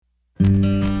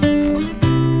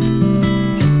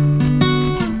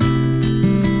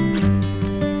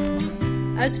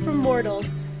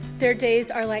Their days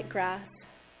are like grass.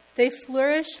 They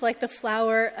flourish like the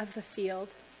flower of the field.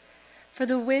 For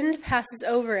the wind passes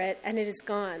over it, and it is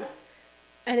gone,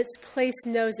 and its place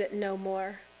knows it no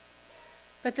more.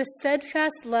 But the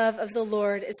steadfast love of the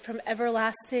Lord is from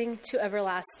everlasting to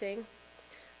everlasting,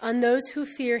 on those who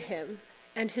fear him,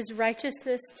 and his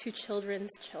righteousness to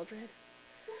children's children,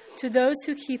 to those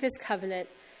who keep his covenant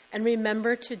and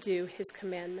remember to do his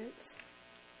commandments.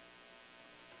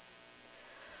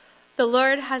 The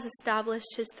Lord has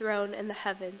established his throne in the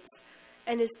heavens,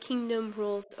 and his kingdom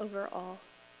rules over all.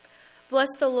 Bless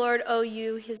the Lord, O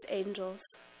you, his angels,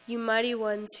 you mighty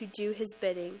ones who do his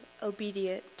bidding,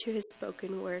 obedient to his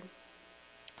spoken word.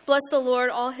 Bless the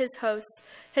Lord, all his hosts,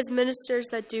 his ministers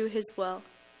that do his will.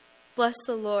 Bless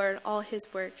the Lord, all his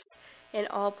works, in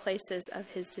all places of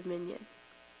his dominion.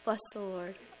 Bless the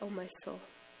Lord, O my soul.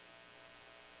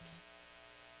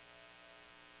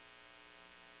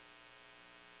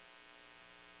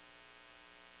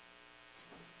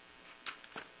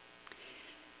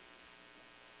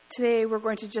 Today we're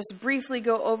going to just briefly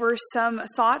go over some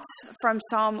thoughts from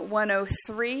Psalm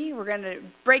 103. We're going to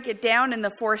break it down in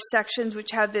the 4 sections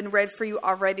which have been read for you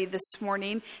already this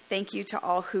morning. Thank you to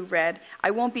all who read.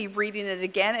 I won't be reading it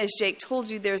again. As Jake told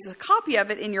you, there's a copy of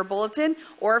it in your bulletin,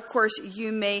 or of course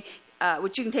you may,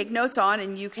 which you can take notes on,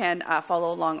 and you can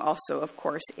follow along also, of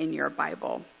course, in your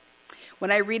Bible. When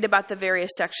I read about the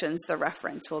various sections, the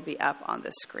reference will be up on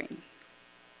the screen.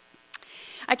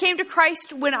 I came to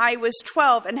Christ when I was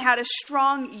 12 and had a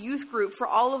strong youth group for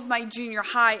all of my junior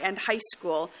high and high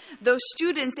school. Those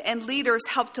students and leaders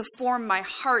helped to form my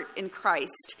heart in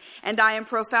Christ, and I am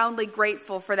profoundly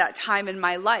grateful for that time in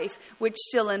my life, which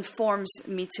still informs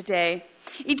me today.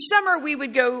 Each summer we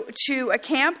would go to a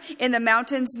camp in the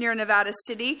mountains near Nevada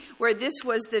City, where this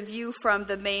was the view from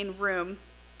the main room.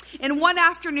 In one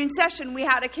afternoon session, we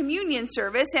had a communion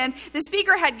service, and the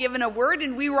speaker had given a word,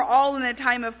 and we were all in a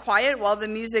time of quiet while the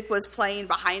music was playing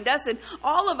behind us. And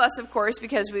all of us, of course,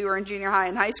 because we were in junior high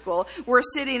and high school, were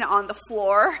sitting on the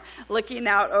floor looking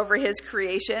out over his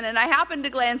creation. And I happened to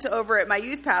glance over at my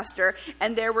youth pastor,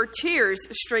 and there were tears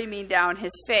streaming down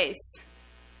his face.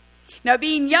 Now,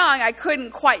 being young, I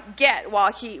couldn't quite get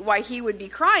why he would be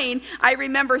crying. I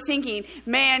remember thinking,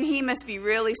 man, he must be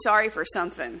really sorry for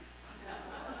something.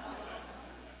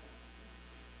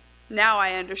 Now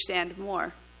I understand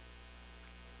more.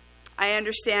 I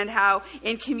understand how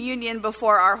in communion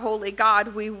before our holy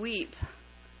God we weep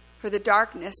for the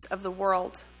darkness of the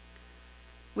world.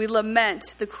 We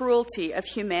lament the cruelty of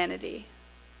humanity.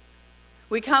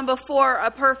 We come before a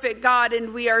perfect God,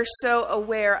 and we are so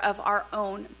aware of our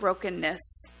own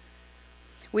brokenness.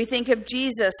 We think of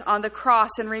Jesus on the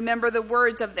cross and remember the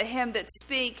words of the hymn that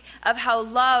speak of how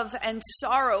love and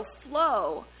sorrow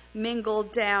flow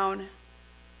mingled down.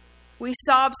 We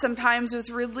sob sometimes with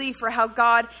relief for how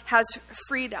God has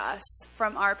freed us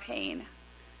from our pain.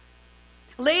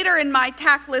 Later in my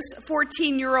tactless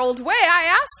 14-year-old way,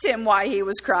 I asked him why he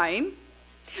was crying.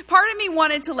 Part of me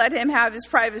wanted to let him have his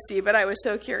privacy, but I was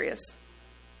so curious.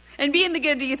 And being the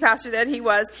good youth pastor that he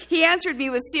was, he answered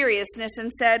me with seriousness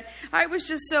and said, I was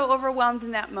just so overwhelmed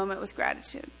in that moment with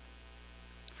gratitude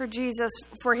for Jesus,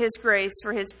 for his grace,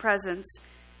 for his presence.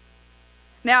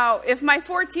 Now, if my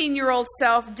 14-year-old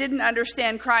self didn't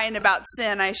understand crying about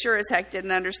sin, I sure as heck didn't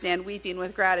understand weeping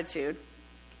with gratitude.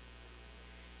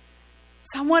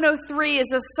 Psalm 103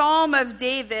 is a psalm of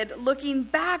David looking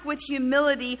back with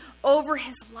humility over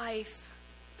his life.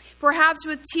 Perhaps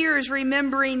with tears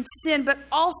remembering sin, but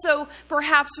also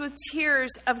perhaps with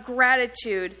tears of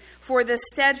gratitude for the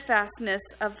steadfastness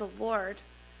of the Lord.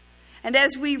 And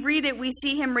as we read it, we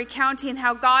see him recounting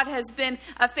how God has been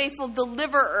a faithful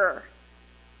deliverer,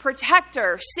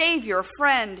 protector, savior,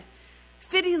 friend.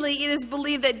 Fittingly, it is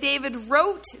believed that David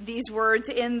wrote these words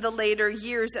in the later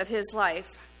years of his life.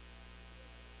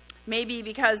 Maybe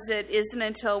because it isn't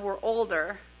until we're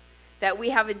older that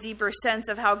we have a deeper sense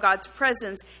of how God's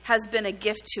presence has been a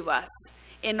gift to us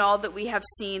in all that we have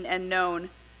seen and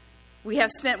known. We have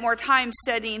spent more time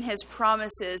studying his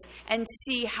promises and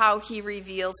see how he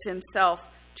reveals himself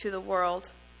to the world.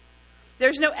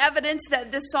 There's no evidence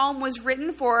that this psalm was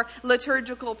written for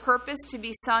liturgical purpose to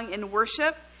be sung in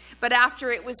worship, but after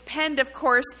it was penned, of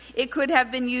course, it could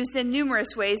have been used in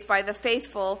numerous ways by the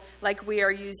faithful like we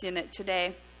are using it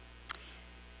today.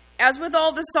 As with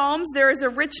all the Psalms, there is a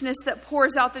richness that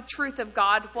pours out the truth of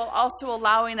God while also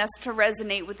allowing us to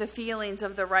resonate with the feelings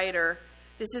of the writer.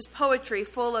 This is poetry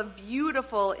full of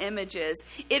beautiful images.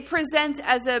 It presents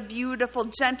as a beautiful,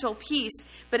 gentle piece,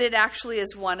 but it actually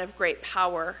is one of great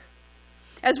power.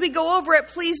 As we go over it,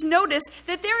 please notice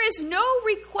that there is no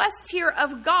request here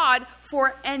of God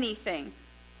for anything.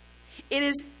 It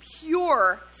is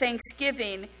pure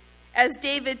thanksgiving as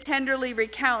David tenderly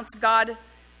recounts God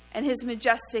and his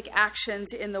majestic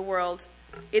actions in the world.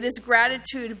 It is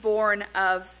gratitude born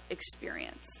of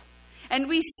experience. And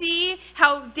we see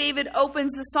how David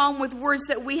opens the psalm with words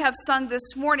that we have sung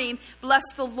this morning. Bless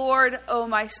the Lord, O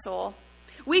my soul.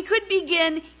 We could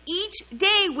begin each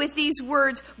day with these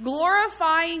words,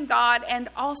 glorifying God and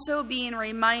also being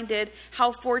reminded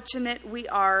how fortunate we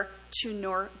are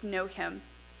to know him.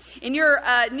 In your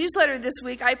newsletter this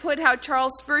week, I put how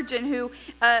Charles Spurgeon,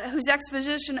 whose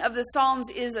exposition of the Psalms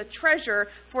is a treasure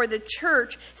for the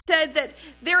church, said that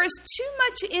there is too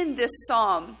much in this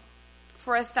psalm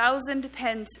for 1,000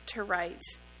 pens to write.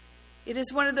 It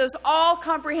is one of those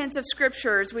all-comprehensive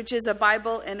scriptures, which is a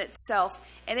Bible in itself,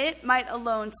 and it might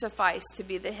alone suffice to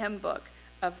be the hymn book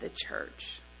of the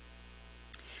church.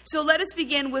 So let us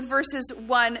begin with verses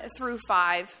 1 through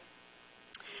 5.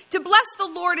 To bless the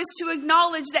Lord is to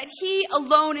acknowledge that he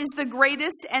alone is the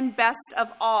greatest and best of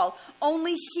all.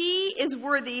 Only he is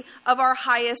worthy of our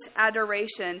highest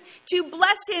adoration. To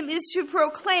bless him is to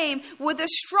proclaim with a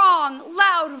strong,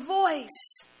 loud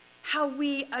voice how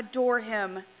we adore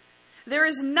him. There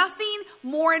is nothing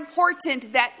more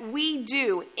important that we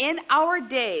do in our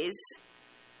days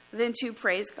than to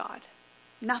praise God.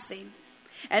 Nothing.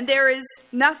 And there is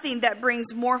nothing that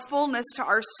brings more fullness to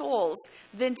our souls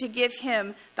than to give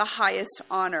him the highest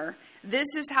honor.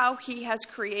 This is how he has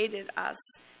created us,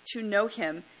 to know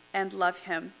him and love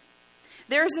him.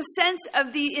 There is a sense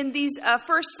of in these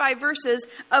first 5 verses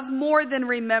of more than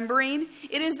remembering.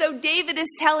 It is though David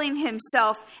is telling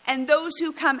himself and those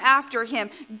who come after him,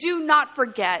 do not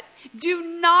forget. Do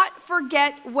not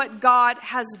forget what God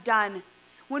has done.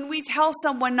 When we tell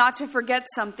someone not to forget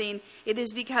something, it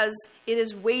is because it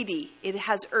is weighty. It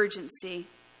has urgency.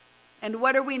 And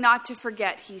what are we not to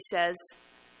forget, he says?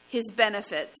 His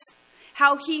benefits.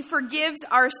 How he forgives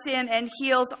our sin and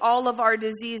heals all of our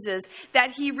diseases.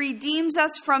 That he redeems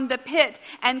us from the pit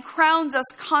and crowns us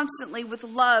constantly with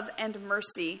love and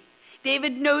mercy.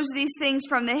 David knows these things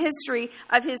from the history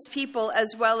of his people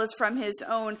as well as from his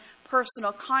own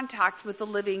personal contact with the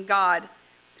living God.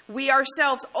 We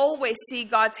ourselves always see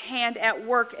God's hand at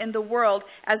work in the world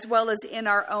as well as in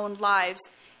our own lives.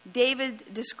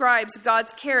 David describes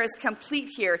God's care as complete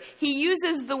here. He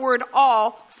uses the word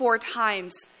all 4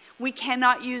 times. We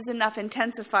cannot use enough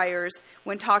intensifiers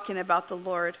when talking about the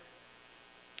Lord.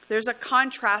 There's a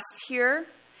contrast here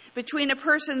between a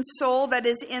person's soul that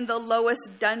is in the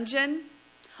lowest dungeon,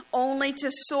 only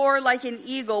to soar like an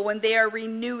eagle when they are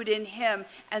renewed in him.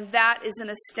 And that is an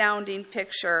astounding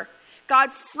picture.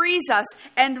 God frees us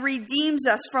and redeems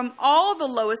us from all the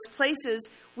lowest places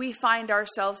we find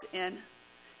ourselves in,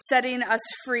 setting us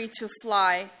free to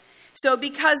fly. So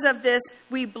because of this,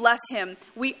 we bless him,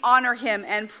 we honor him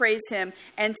and praise him,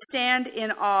 and stand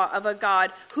in awe of a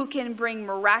God who can bring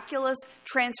miraculous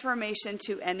transformation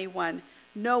to anyone.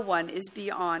 No one is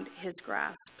beyond his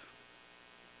grasp.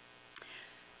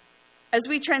 As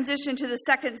we transition to the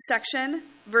second section,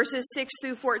 verses 6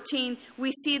 through 14,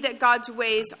 we see that God's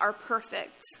ways are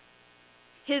perfect.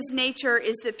 His nature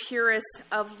is the purest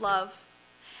of love.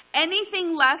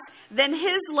 Anything less than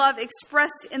his love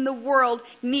expressed in the world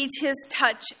needs his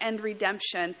touch and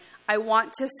redemption. I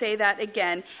want to say that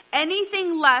again.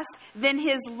 Anything less than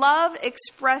his love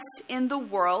expressed in the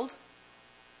world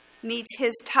needs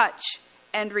his touch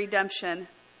and redemption.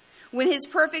 When his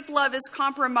perfect love is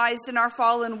compromised in our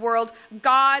fallen world,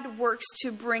 God works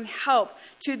to bring help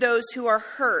to those who are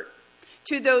hurt,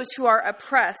 to those who are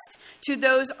oppressed, to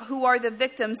those who are the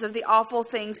victims of the awful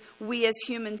things we as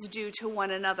humans do to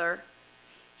one another.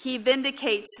 He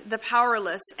vindicates the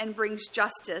powerless and brings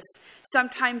justice,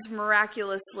 sometimes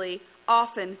miraculously,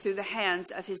 often through the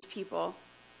hands of his people.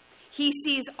 He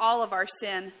sees all of our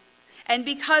sin. And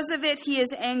because of it, he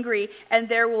is angry, and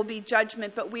there will be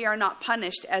judgment, but we are not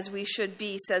punished as we should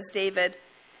be, says David.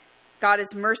 God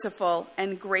is merciful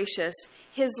and gracious.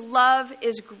 His love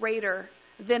is greater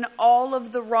than all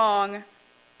of the wrong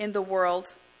in the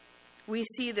world. We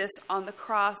see this on the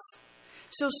cross.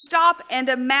 So stop and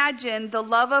imagine the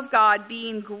love of God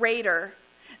being greater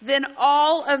than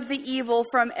all of the evil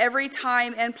from every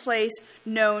time and place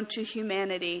known to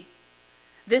humanity.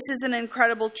 This is an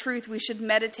incredible truth we should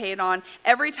meditate on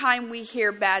every time we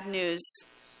hear bad news.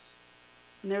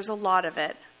 And there's a lot of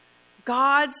it.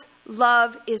 God's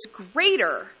love is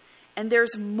greater, and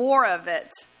there's more of it.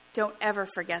 Don't ever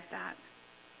forget that.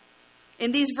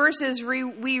 In these verses,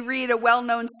 we read a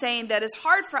well-known saying that is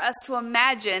hard for us to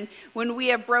imagine when we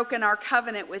have broken our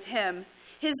covenant with him.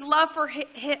 His love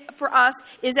for us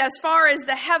is as far as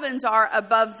the heavens are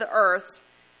above the earth.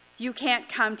 You can't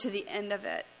come to the end of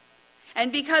it.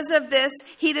 And because of this,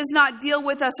 he does not deal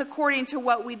with us according to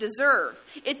what we deserve.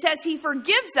 It says he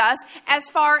forgives us as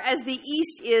far as the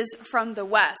east is from the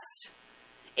west.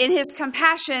 In his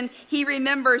compassion, he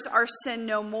remembers our sin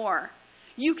no more.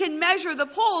 You can measure the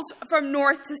poles from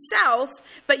north to south,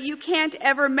 but you can't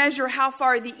ever measure how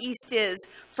far the east is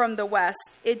from the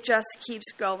west. It just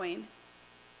keeps going.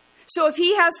 So if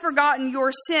he has forgotten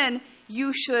your sin,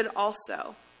 you should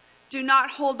also. Do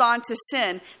not hold on to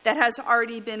sin that has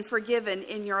already been forgiven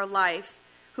in your life.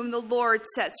 Whom the Lord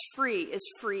sets free is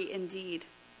free indeed.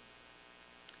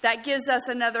 That gives us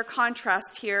another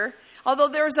contrast here. Although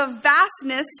there is a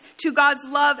vastness to God's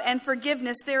love and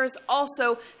forgiveness, there is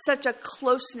also such a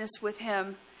closeness with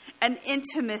him, an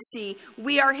intimacy.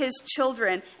 We are his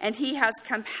children, and he has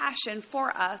compassion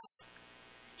for us.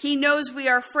 He knows we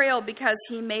are frail because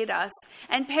he made us.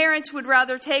 And parents would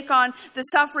rather take on the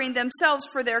suffering themselves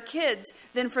for their kids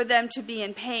than for them to be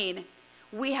in pain.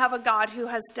 We have a God who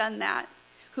has done that,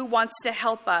 who wants to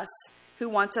help us, who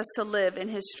wants us to live in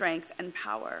his strength and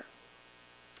power.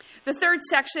 The third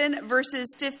section,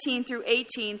 verses 15 through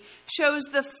 18, shows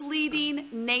the fleeting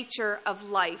nature of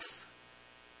life.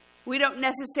 We don't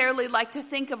necessarily like to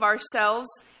think of ourselves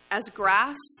as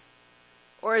grass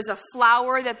or as a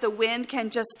flower that the wind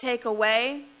can just take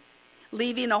away,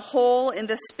 leaving a hole in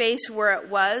the space where it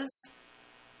was.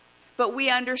 But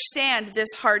we understand this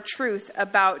hard truth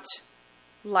about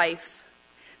life.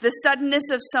 The suddenness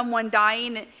of someone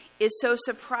dying is so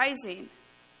surprising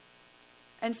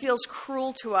and feels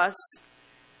cruel to us.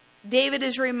 David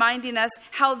is reminding us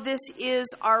how this is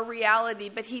our reality,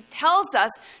 but he tells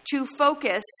us to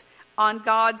focus on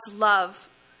God's love.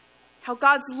 How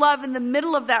God's love in the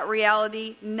middle of that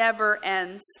reality never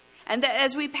ends. And that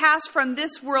as we pass from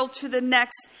this world to the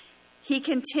next, he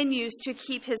continues to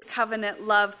keep his covenant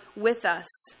love with us.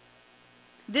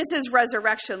 This is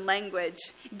resurrection language.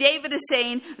 David is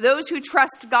saying those who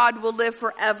trust God will live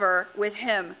forever with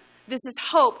him. This is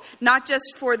hope, not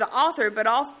just for the author, but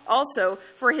also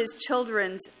for his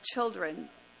children's children.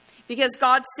 Because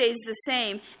God stays the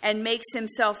same and makes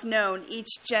himself known,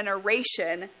 each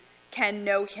generation can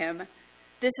know him.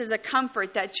 This is a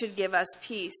comfort that should give us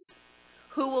peace.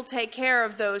 Who will take care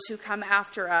of those who come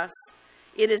after us?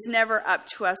 It is never up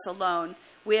to us alone.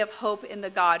 We have hope in the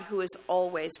God who is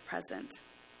always present.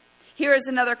 Here is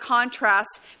another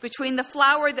contrast between the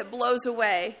flower that blows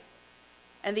away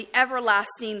and the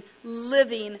everlasting,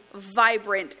 living,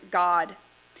 vibrant God.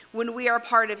 When we are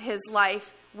part of his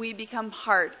life, we become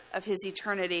part of his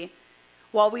eternity.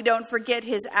 While we don't forget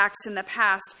his acts in the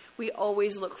past, we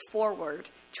always look forward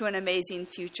to an amazing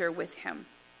future with him.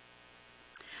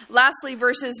 Lastly,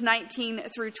 verses 19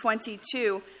 through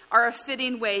 22 are a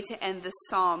fitting way to end this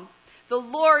psalm. The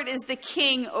Lord is the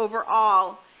king over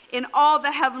all, in all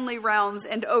the heavenly realms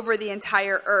and over the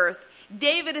entire earth.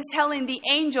 David is telling the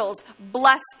angels,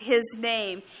 bless his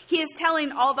name. He is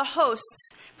telling all the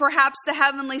hosts, perhaps the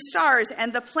heavenly stars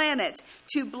and the planets,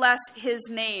 to bless his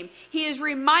name. He is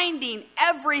reminding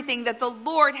everything that the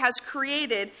Lord has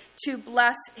created to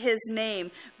bless his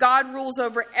name. God rules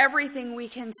over everything we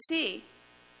can see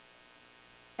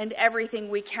and everything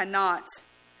we cannot.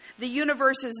 The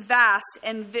universe is vast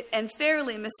and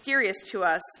fairly mysterious to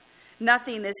us.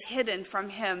 Nothing is hidden from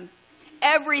him.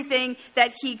 Everything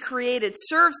that he created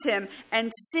serves him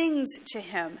and sings to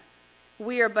him.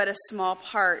 We are but a small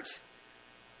part.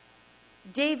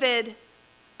 David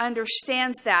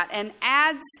understands that and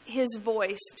adds his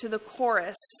voice to the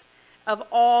chorus of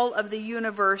all of the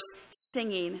universe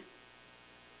singing.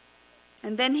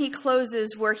 And then he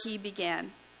closes where he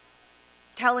began,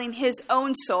 telling his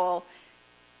own soul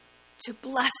to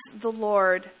bless the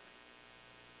Lord.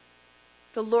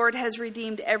 The Lord has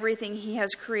redeemed everything he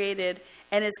has created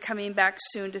and is coming back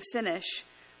soon to finish.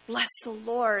 Bless the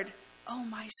Lord, O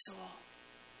my soul.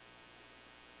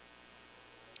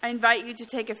 I invite you to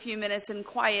take a few minutes in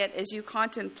quiet as you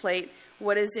contemplate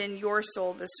what is in your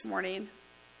soul this morning.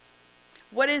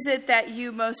 What is it that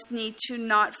you most need to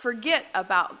not forget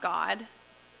about God?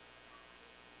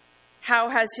 How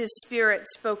has his Spirit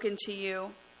spoken to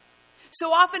you?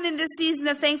 So often in this season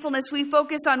of thankfulness, we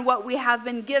focus on what we have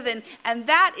been given, and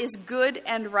that is good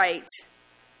and right.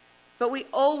 But we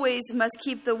always must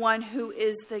keep the one who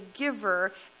is the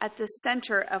giver at the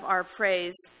center of our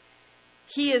praise.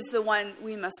 He is the one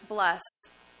we must bless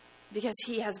because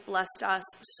he has blessed us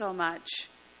so much.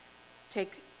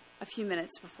 Take a few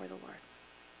minutes before the Lord.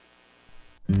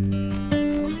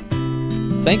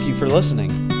 Thank you for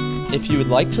listening. If you would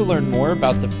like to learn more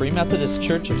about the Free Methodist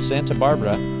Church of Santa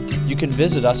Barbara, you can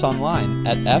visit us online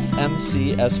at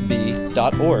fmcsb.org.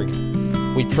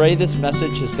 We pray this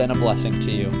message has been a blessing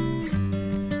to you.